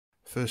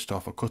First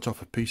off, I cut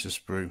off a piece of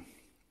sprue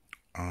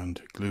and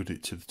glued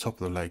it to the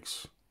top of the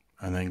legs,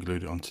 and then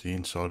glued it onto the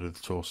inside of the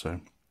torso,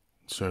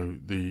 so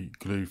the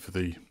glue for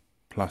the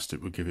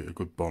plastic would give it a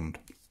good bond.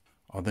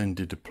 I then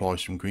did apply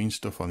some green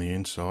stuff on the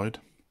inside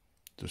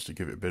just to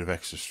give it a bit of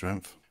extra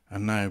strength.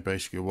 And now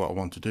basically what I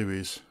want to do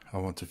is I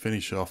want to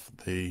finish off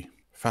the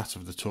fat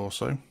of the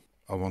torso.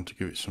 I want to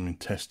give it some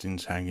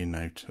intestines hanging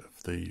out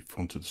of the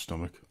front of the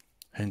stomach,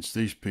 hence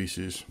these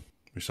pieces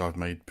which I've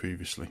made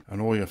previously.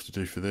 And all you have to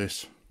do for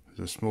this is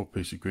a small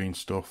piece of green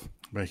stuff,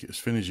 make it as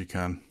thin as you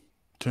can,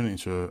 turn it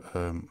into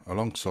a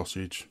long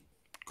sausage,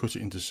 cut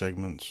it into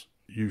segments,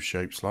 U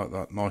shapes like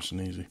that, nice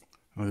and easy.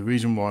 Now the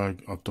reason why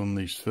I've done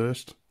these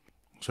first,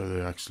 so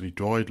they're actually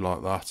dried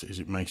like that, is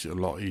it makes it a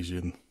lot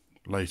easier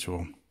later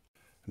on.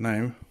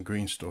 Now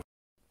green stuff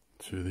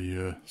to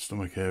the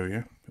stomach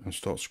area and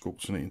start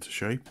sculpting it into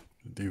shape.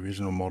 The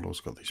original model's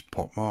got these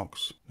pot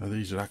marks. Now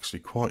these are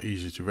actually quite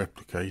easy to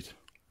replicate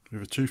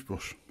with a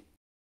toothbrush.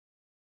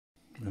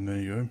 And there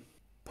you go,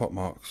 pot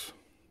marks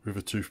with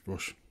a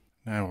toothbrush.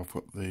 Now I've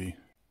got the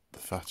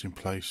fat in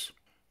place,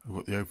 I've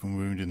got the open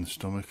wound in the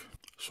stomach,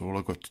 so all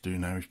I've got to do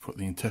now is put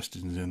the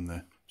intestines in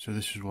there. So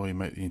this is why you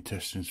make the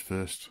intestines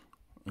first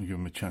and give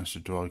them a chance to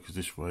dry, because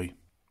this way,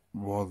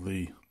 while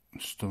the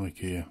stomach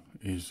here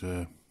is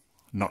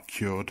not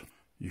cured,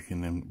 you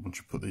can then, once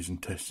you put these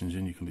intestines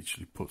in, you can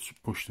literally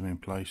push them in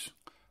place.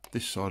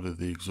 This side of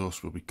the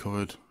exhaust will be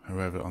covered,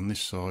 however on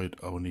this side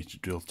I will need to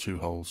drill 2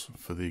 holes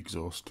for the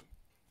exhaust.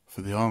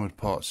 For the armoured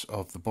parts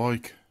of the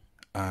bike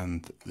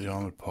and the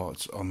armoured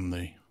parts on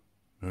the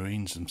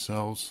marines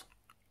themselves,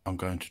 I'm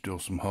going to drill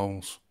some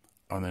holes,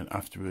 and then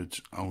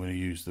afterwards I'm going to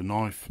use the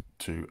knife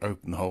to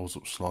open the holes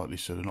up slightly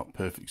so they're not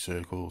perfect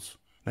circles.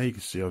 Now you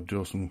can see I've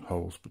drilled some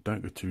holes, but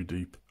don't go too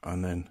deep,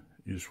 and then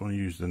you just want to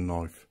use the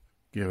knife,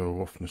 give a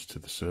roughness to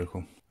the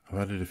circle. I've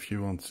added a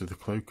few onto the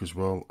cloak as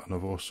well, and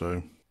I've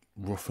also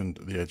roughened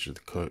the edge of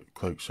the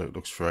cloak so it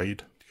looks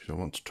frayed, because I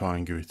want to try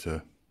and give it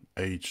a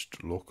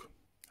aged look.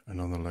 And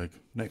on the leg,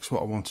 next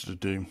what I wanted to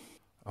do,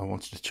 I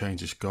wanted to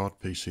change this guard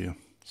piece here.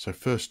 So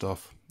first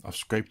off, I've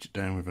scraped it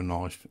down with a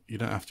knife. You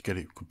don't have to get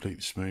it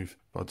completely smooth,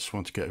 but I just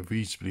want to get a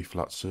reasonably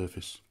flat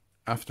surface.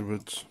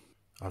 Afterwards,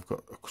 I've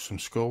got some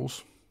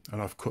skulls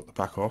and I've cut the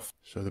back off,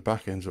 so the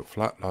back ends up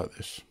flat like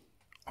this,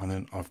 and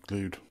then I've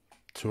glued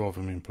 2 of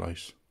them in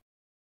place.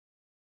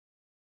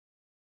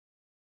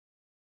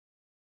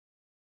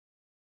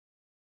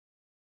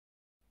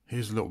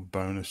 Here's a little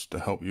bonus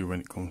to help you when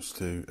it comes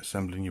to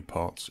assembling your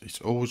parts.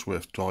 It's always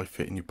worth dry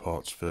fitting your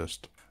parts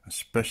first,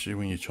 especially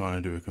when you're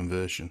trying to do a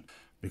conversion,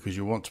 because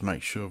you want to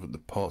make sure that the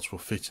parts will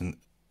fit in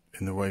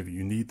the way that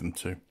you need them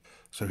to.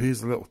 So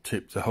here's a little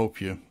tip to help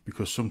you,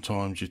 because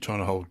sometimes you're trying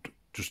to hold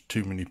just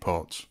too many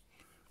parts.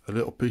 A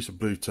little piece of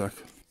blue tack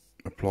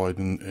applied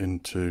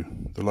into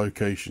the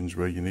locations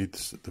where you need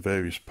the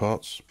various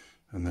parts,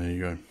 and there you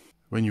go.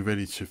 When you're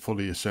ready to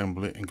fully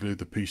assemble it and glue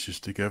the pieces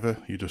together,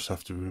 you just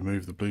have to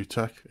remove the blue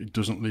tack. It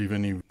doesn't leave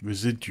any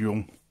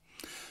residual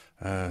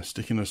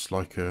stickiness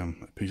like a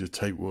piece of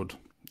tape would,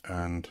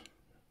 and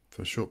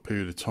for a short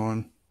period of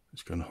time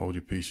it's going to hold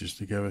your pieces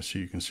together so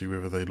you can see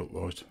whether they look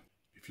right.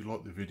 If you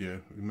like the video,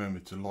 remember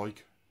to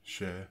like,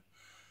 share,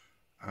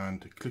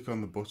 and click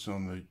on the button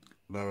on the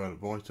lower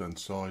right hand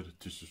side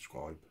to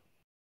subscribe.